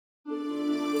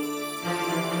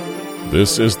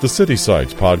This is the City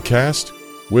Sites Podcast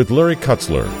with Larry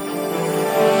Kutzler.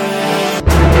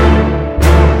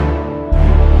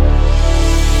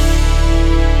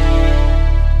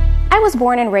 I was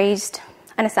born and raised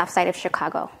on the south side of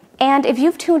Chicago. And if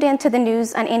you've tuned into the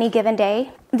news on any given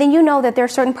day, then you know that there are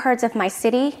certain parts of my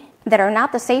city that are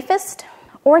not the safest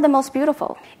or the most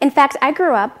beautiful. In fact, I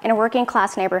grew up in a working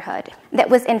class neighborhood that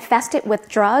was infested with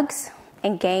drugs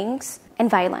and gangs and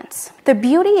violence. The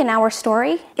beauty in our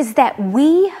story is that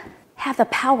we have the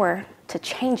power to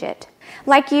change it.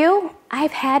 Like you,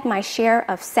 I've had my share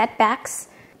of setbacks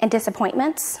and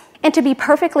disappointments. And to be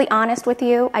perfectly honest with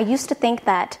you, I used to think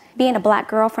that being a black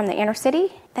girl from the inner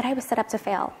city, that I was set up to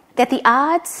fail. That the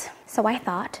odds, so I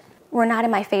thought, were not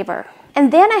in my favor.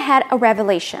 And then I had a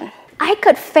revelation. I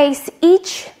could face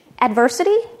each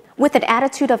adversity with an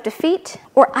attitude of defeat,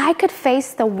 or I could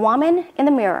face the woman in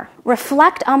the mirror,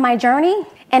 reflect on my journey,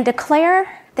 and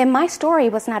declare that my story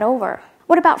was not over.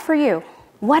 What about for you?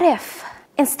 What if,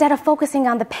 instead of focusing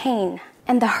on the pain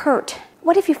and the hurt,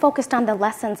 what if you focused on the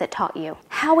lessons it taught you?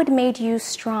 How it made you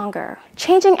stronger?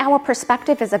 Changing our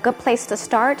perspective is a good place to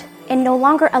start, and no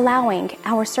longer allowing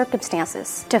our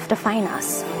circumstances to define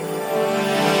us.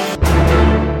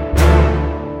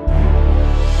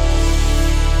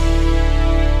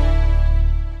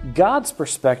 God's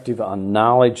perspective on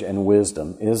knowledge and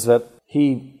wisdom is that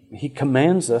He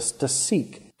commands us to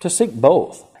seek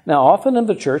both. Now, often in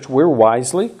the church, we're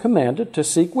wisely commanded to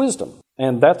seek wisdom.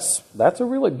 And that's a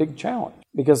really big challenge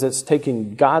because it's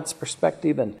taking God's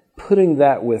perspective and putting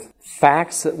that with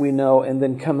facts that we know and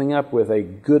then coming up with a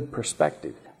good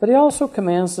perspective. But He also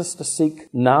commands us to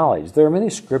seek knowledge. There are many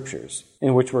scriptures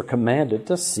in which we're commanded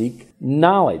to seek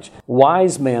knowledge.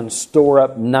 Wise men store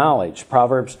up knowledge,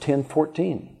 Proverbs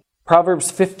 10:14.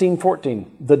 Proverbs 15:14,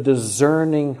 the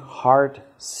discerning heart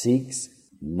seeks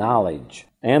knowledge.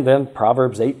 And then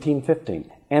Proverbs 18:15,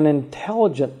 an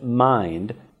intelligent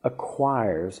mind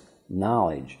acquires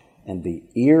knowledge, and the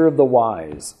ear of the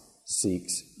wise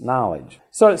seeks knowledge.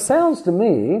 So it sounds to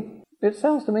me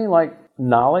like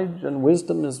knowledge and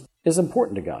wisdom is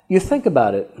important to God. You think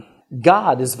about it,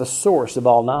 God is the source of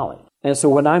all knowledge. And so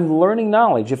when I'm learning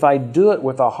knowledge, if I do it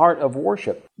with a heart of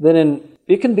worship, then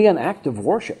it can be an act of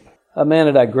worship. A man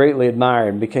that I greatly admire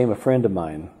and became a friend of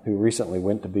mine who recently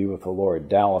went to be with the Lord,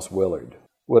 Dallas Willard,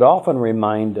 would often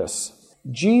remind us,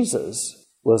 Jesus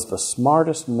was the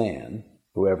smartest man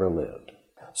who ever lived.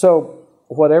 So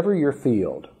whatever your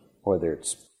field, whether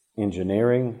it's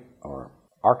engineering or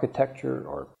architecture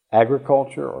or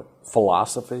agriculture or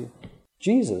philosophy,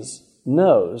 Jesus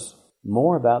knows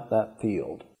more about that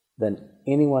field than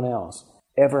anyone else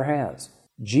ever has.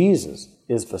 Jesus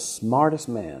is the smartest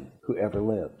man who ever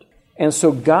lived. And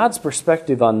so God's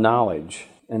perspective on knowledge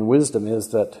and wisdom is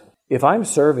that if I'm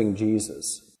serving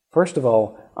Jesus, first of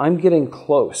all, I'm getting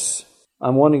close.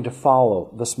 I'm wanting to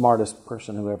follow the smartest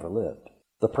person who ever lived,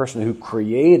 the person who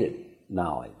created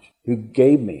knowledge, who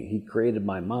He created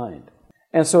my mind.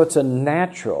 And so it's a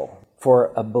natural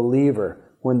for a believer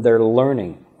when they're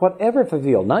learning, whatever the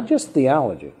field, not just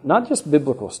theology, not just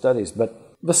biblical studies,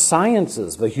 but the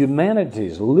sciences, the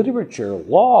humanities, literature,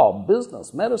 law,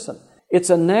 business, medicine. It's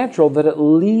a natural that it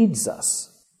leads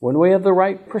us, when we have the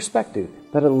right perspective,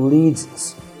 that it leads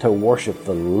us to worship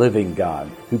the living God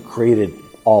who created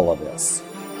all of this.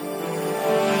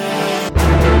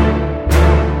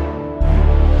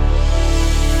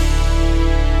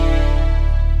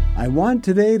 I want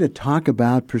today to talk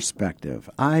about perspective.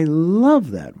 I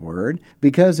love that word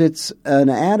because it's an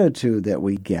attitude that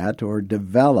we get or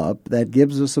develop that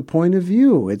gives us a point of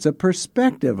view. It's a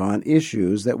perspective on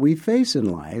issues that we face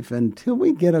in life. Until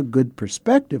we get a good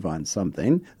perspective on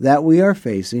something that we are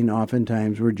facing,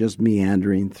 oftentimes we're just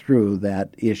meandering through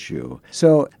that issue.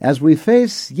 So as we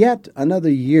face yet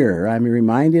another year, I'm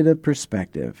reminded of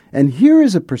perspective. And here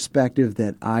is a perspective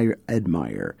that I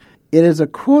admire. It is a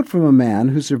quote from a man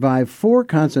who survived 4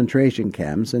 concentration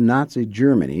camps in Nazi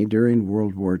Germany during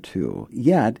World War II.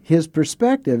 Yet, his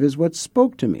perspective is what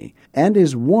spoke to me, and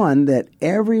is one that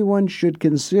everyone should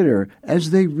consider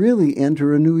as they really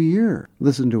enter a new year.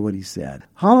 Listen to what he said.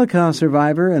 Holocaust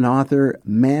survivor and author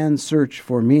Man's Search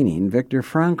for Meaning, Viktor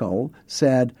Frankl,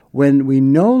 said, "When we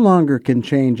no longer can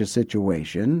change a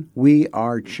situation, we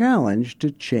are challenged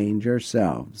to change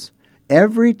ourselves."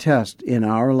 Every test in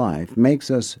our life makes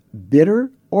us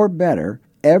bitter or better.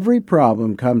 Every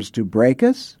problem comes to break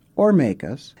us or make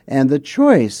us. And the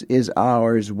choice is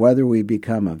ours whether we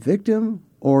become a victim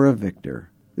or a victor.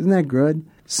 Isn't that good?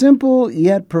 Simple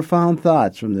yet profound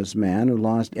thoughts from this man who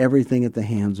lost everything at the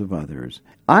hands of others.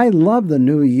 I love the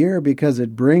new year because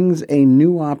it brings a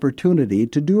new opportunity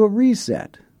to do a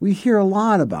reset. We hear a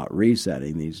lot about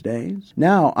resetting these days.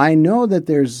 Now, I know that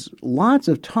there's lots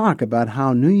of talk about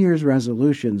how New Year's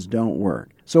resolutions don't work.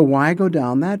 So why go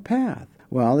down that path?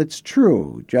 Well, it's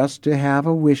true. Just to have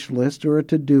a wish list or a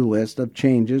to-do list of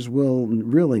changes will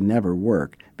really never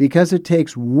work because it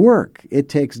takes work, it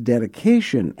takes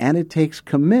dedication, and it takes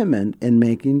commitment in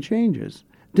making changes.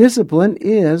 Discipline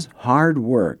is hard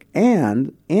work,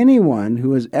 and anyone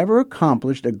who has ever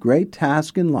accomplished a great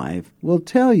task in life will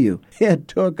tell you it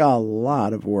took a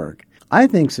lot of work. I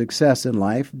think success in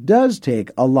life does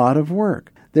take a lot of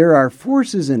work. There are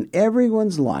forces in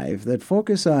everyone's life that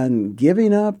focus on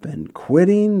giving up and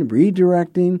quitting,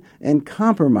 redirecting, and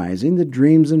compromising the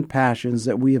dreams and passions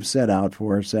that we have set out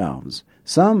for ourselves.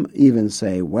 Some even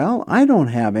say, well, I don't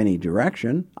have any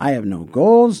direction. I have no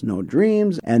goals, no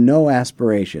dreams, and no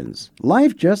aspirations.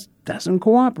 Life just doesn't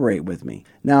cooperate with me.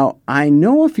 Now, I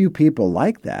know a few people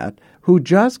like that who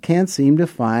just can't seem to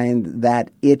find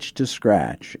that itch to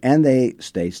scratch, and they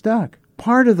stay stuck.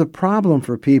 Part of the problem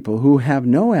for people who have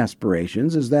no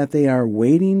aspirations is that they are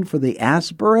waiting for the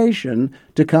aspiration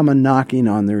to come a knocking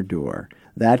on their door.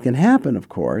 That can happen, of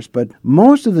course, but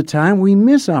most of the time we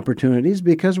miss opportunities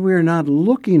because we are not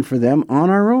looking for them on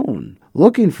our own.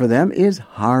 Looking for them is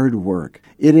hard work.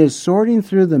 It is sorting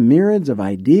through the myriads of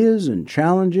ideas and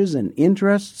challenges and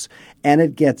interests, and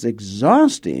it gets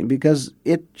exhausting because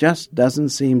it just doesn't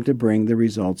seem to bring the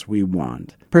results we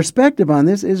want. Perspective on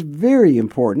this is very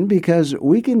important because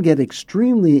we can get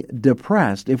extremely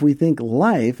depressed if we think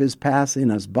life is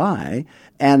passing us by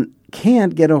and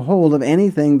can't get a hold of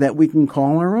anything that we can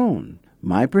call our own.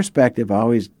 My perspective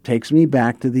always takes me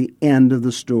back to the end of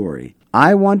the story.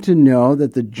 I want to know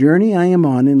that the journey I am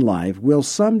on in life will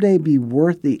someday be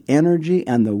worth the energy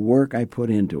and the work I put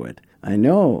into it. I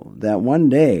know that one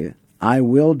day I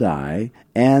will die,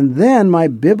 and then my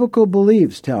biblical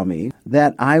beliefs tell me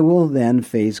that I will then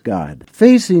face God.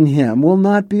 Facing Him will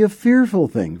not be a fearful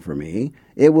thing for me.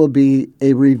 It will be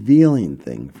a revealing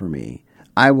thing for me.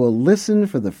 I will listen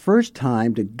for the first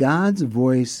time to God's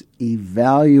voice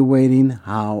evaluating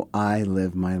how I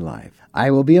live my life. I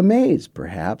will be amazed,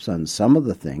 perhaps, on some of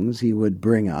the things He would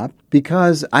bring up,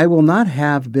 because I will not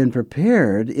have been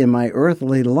prepared in my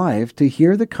earthly life to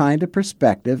hear the kind of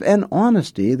perspective and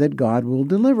honesty that God will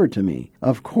deliver to me.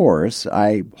 Of course,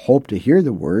 I hope to hear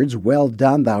the words, "Well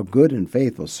done, thou good and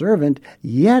faithful servant,"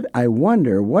 yet I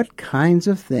wonder what kinds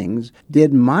of things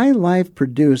did my life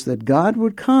produce that God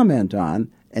would comment on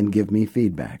and give me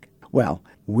feedback. Well,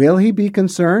 will He be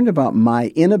concerned about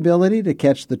my inability to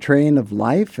catch the train of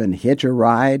life and hitch a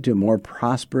ride to more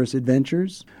prosperous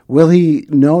adventures? Will He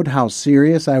note how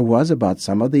serious I was about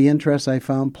some of the interests I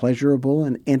found pleasurable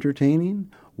and entertaining?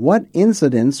 What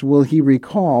incidents will He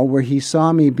recall where He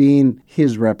saw me being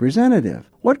His representative?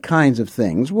 What kinds of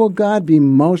things will God be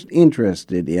most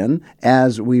interested in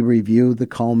as we review the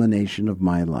culmination of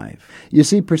my life? You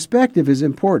see, perspective is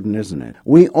important, isn't it?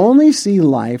 We only see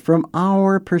life from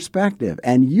our perspective,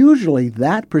 and usually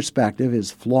that perspective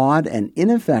is flawed and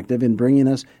ineffective in bringing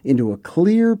us into a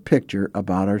clear picture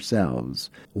about ourselves.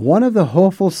 One of the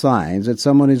hopeful signs that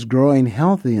someone is growing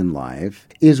healthy in life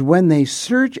is when they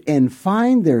search and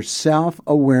find their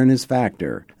self-awareness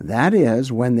factor. That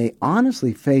is, when they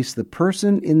honestly face the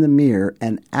person in the mirror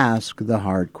and ask the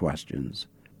hard questions.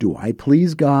 Do I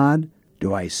please God?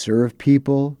 Do I serve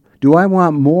people? Do I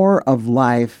want more of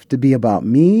life to be about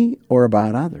me or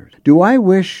about others? Do I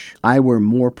wish I were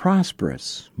more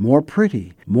prosperous, more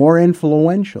pretty, more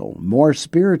influential, more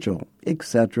spiritual,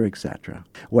 etc., etc.?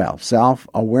 Well,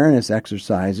 self-awareness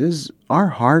exercises are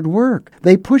hard work.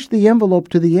 They push the envelope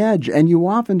to the edge, and you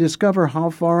often discover how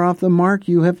far off the mark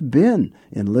you have been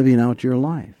in living out your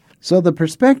life. So the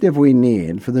perspective we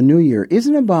need for the new year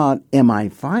isn't about, am I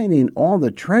finding all the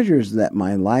treasures that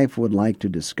my life would like to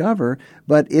discover,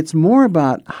 but it's more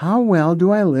about, how well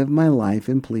do I live my life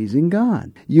in pleasing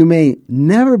God? You may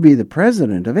never be the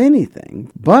president of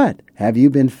anything, but have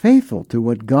you been faithful to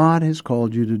what God has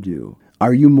called you to do?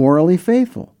 Are you morally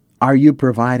faithful? Are you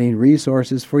providing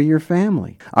resources for your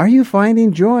family? Are you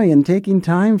finding joy in taking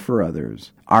time for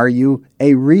others? Are you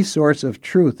a resource of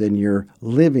truth in your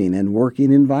living and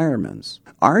working environments?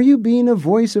 Are you being a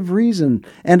voice of reason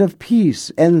and of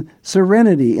peace and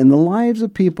serenity in the lives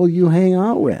of people you hang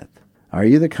out with? Are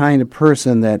you the kind of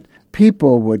person that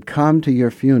people would come to your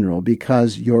funeral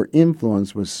because your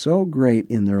influence was so great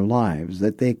in their lives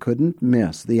that they couldn't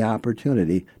miss the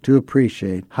opportunity to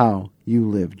appreciate how you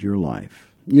lived your life?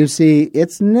 You see,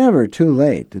 it's never too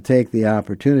late to take the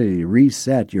opportunity to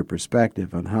reset your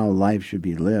perspective on how life should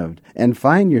be lived and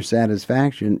find your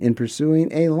satisfaction in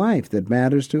pursuing a life that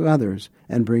matters to others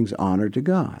and brings honor to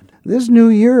God. This new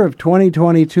year of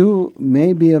 2022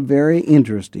 may be a very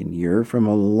interesting year from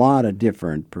a lot of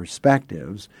different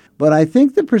perspectives, but I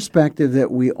think the perspective that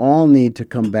we all need to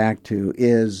come back to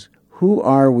is, who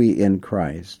are we in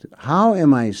Christ? How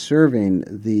am I serving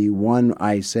the one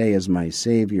I say is my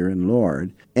Savior and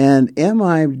Lord? And am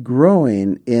I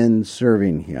growing in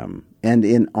serving Him and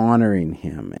in honoring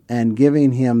Him and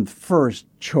giving Him first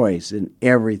choice in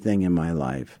everything in my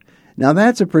life? Now,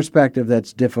 that's a perspective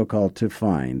that's difficult to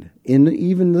find in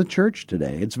even the church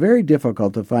today. It's very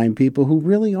difficult to find people who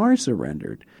really are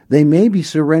surrendered. They may be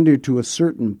surrendered to a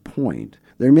certain point.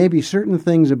 There may be certain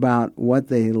things about what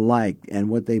they like and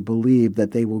what they believe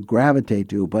that they will gravitate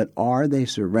to, but are they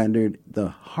surrendered the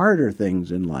harder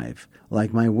things in life,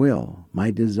 like my will,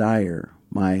 my desire,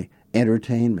 my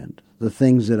entertainment, the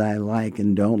things that I like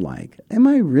and don't like? Am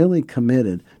I really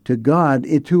committed to God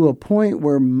to a point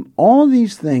where all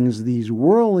these things, these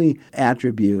worldly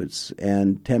attributes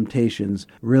and temptations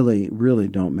really, really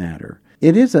don't matter?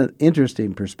 It is an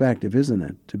interesting perspective, isn't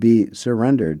it, to be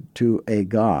surrendered to a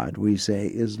God we say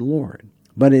is Lord.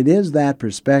 But it is that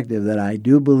perspective that I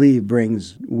do believe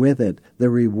brings with it the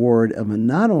reward of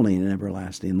not only an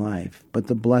everlasting life, but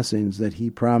the blessings that He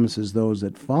promises those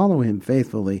that follow Him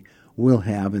faithfully will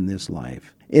have in this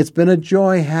life. It's been a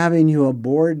joy having you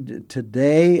aboard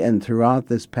today and throughout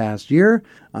this past year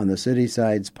on the City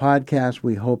Sides podcast.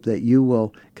 We hope that you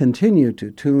will continue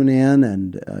to tune in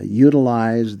and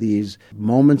utilize these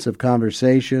moments of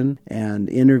conversation and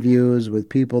interviews with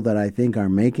people that I think are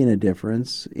making a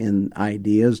difference in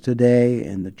ideas today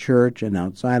in the church and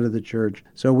outside of the church.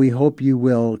 So we hope you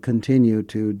will continue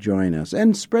to join us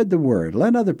and spread the word.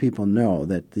 Let other people know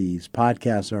that these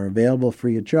podcasts are available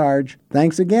free of charge.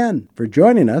 Thanks again for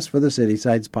joining us for the City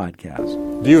Sides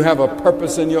podcast. Do you have a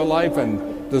purpose in your life,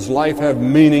 and does life have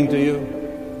meaning to you?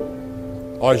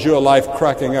 Or is your life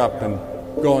cracking up and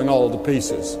going all to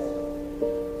pieces?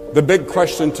 The big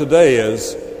question today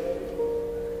is,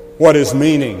 what is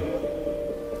meaning?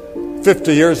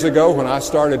 50 years ago when I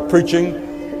started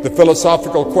preaching, the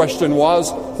philosophical question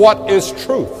was, what is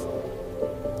truth?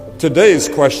 Today's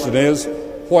question is,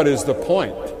 what is the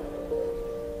point?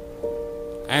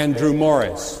 Andrew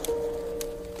Maurice,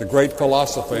 the great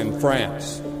philosopher in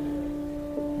France,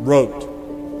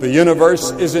 wrote, "The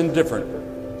universe is indifferent.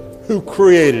 Who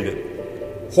created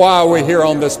it? Why are we here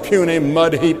on this puny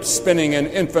mud heap spinning in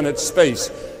infinite space?"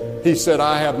 He said,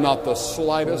 "I have not the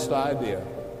slightest idea."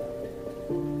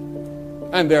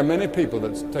 And there are many people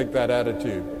that take that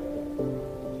attitude.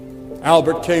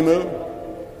 Albert Camus,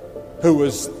 who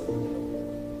was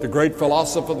the great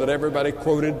philosopher that everybody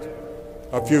quoted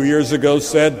a few years ago,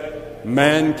 said,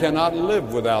 "Man cannot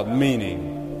live without meaning."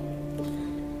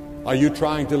 Are you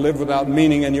trying to live without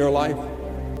meaning in your life?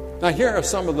 Now, here are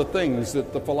some of the things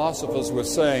that the philosophers were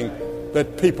saying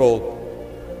that people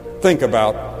think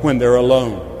about when they're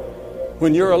alone.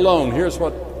 When you're alone, here's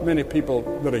what many people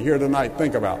that are here tonight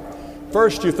think about.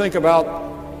 First, you think about,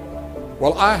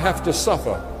 well, I have to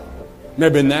suffer,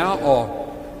 maybe now or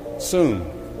soon.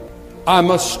 I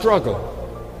must struggle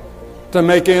to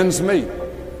make ends meet.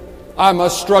 I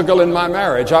must struggle in my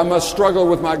marriage. I must struggle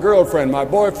with my girlfriend, my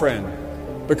boyfriend,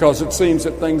 because it seems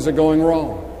that things are going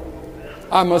wrong.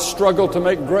 I must struggle to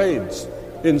make grades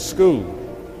in school.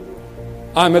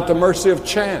 I'm at the mercy of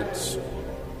chance.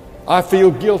 I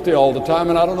feel guilty all the time,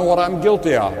 and I don't know what I'm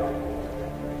guilty of.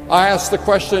 I ask the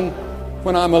question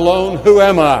when I'm alone, who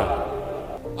am I?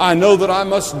 I know that I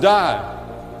must die,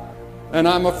 and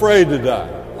I'm afraid to die.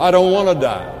 I don't want to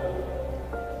die,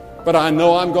 but I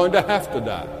know I'm going to have to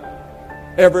die.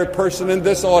 Every person in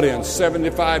this audience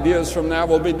 75 years from now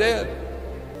will be dead.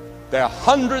 There are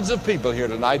hundreds of people here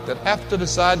tonight that have to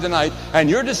decide tonight, and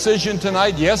your decision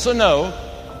tonight, yes or no,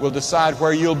 will decide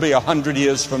where you'll be 100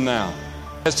 years from now.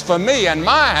 As for me and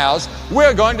my house,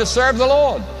 we're going to serve the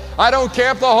Lord. I don't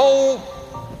care if the whole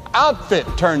outfit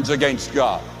turns against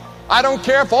God. I don't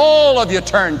care if all of you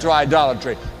turn to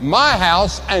idolatry. My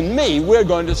house and me, we're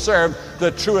going to serve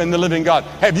the true and the living God.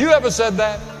 Have you ever said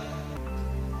that?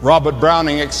 Robert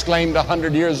Browning exclaimed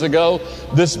 100 years ago,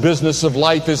 "This business of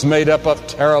life is made up of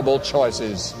terrible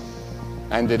choices."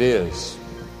 And it is.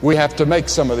 We have to make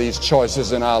some of these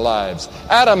choices in our lives.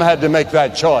 Adam had to make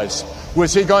that choice.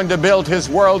 Was he going to build his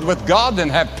world with God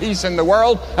and have peace in the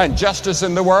world and justice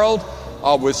in the world?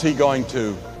 Or was he going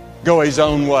to go his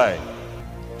own way?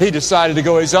 He decided to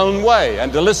go his own way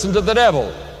and to listen to the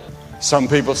devil. Some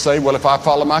people say, well, if I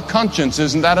follow my conscience,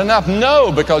 isn't that enough?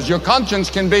 No, because your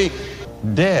conscience can be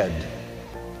Dead.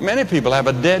 Many people have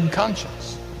a dead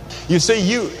conscience. You see,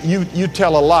 you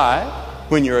tell a lie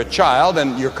when you're a child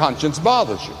and your conscience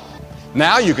bothers you.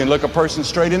 Now you can look a person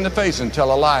straight in the face and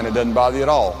tell a lie and it doesn't bother you at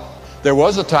all. There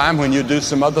was a time when you do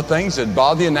some other things that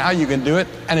bother you. Now you can do it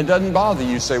and it doesn't bother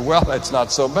you. You say, well, that's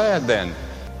not so bad then.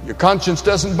 Your conscience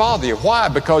doesn't bother you. Why?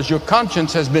 Because your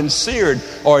conscience has been seared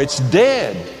or it's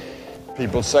dead.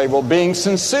 People say, well, being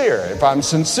sincere, if I'm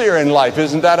sincere in life,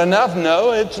 isn't that enough?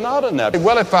 No, it's not enough.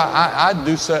 Well, if I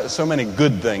do so many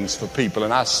good things for people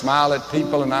and I smile at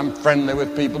people and I'm friendly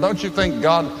with people, don't you think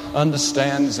God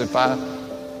understands if I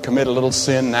commit a little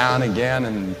sin now and again?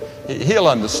 And He'll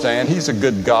understand. He's a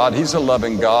good God. He's a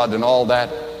loving God and all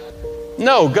that.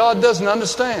 No, God doesn't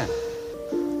understand.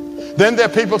 Then there are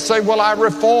people say, well, I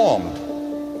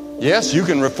reformed. Yes, you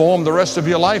can reform the rest of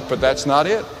your life, but that's not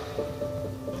it.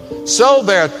 So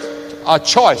there's a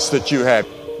choice that you have,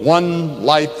 one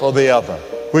life or the other.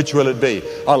 Which will it be?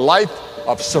 A life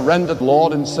of surrendered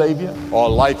Lord and Savior, or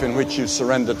a life in which you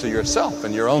surrender to yourself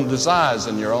and your own desires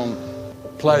and your own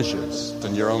pleasures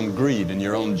and your own greed and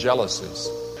your own jealousies?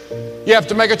 You have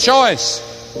to make a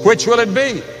choice. Which will it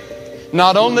be?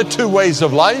 Not only two ways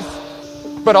of life,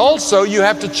 but also you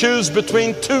have to choose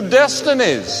between two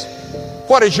destinies.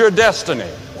 What is your destiny?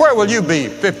 Where will you be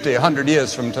 50, 100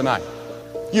 years from tonight?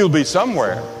 You'll be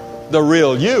somewhere. The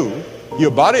real you.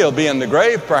 Your body will be in the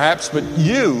grave perhaps, but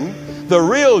you, the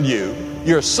real you,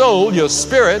 your soul, your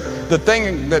spirit, the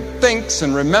thing that thinks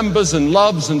and remembers and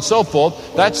loves and so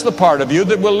forth, that's the part of you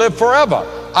that will live forever,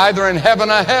 either in heaven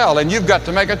or hell, and you've got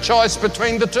to make a choice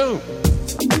between the two.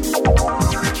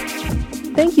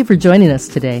 Thank you for joining us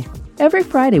today. Every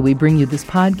Friday we bring you this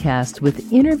podcast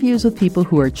with interviews with people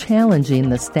who are challenging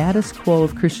the status quo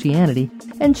of Christianity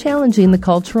and challenging the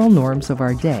cultural norms of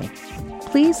our day.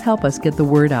 Please help us get the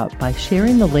word out by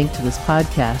sharing the link to this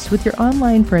podcast with your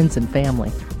online friends and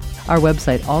family. Our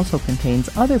website also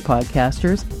contains other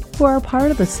podcasters who are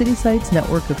part of the City Sites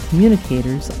network of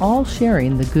communicators, all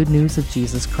sharing the good news of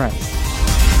Jesus Christ.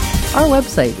 Our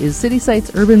website is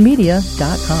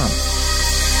citysitesurbanmedia.com.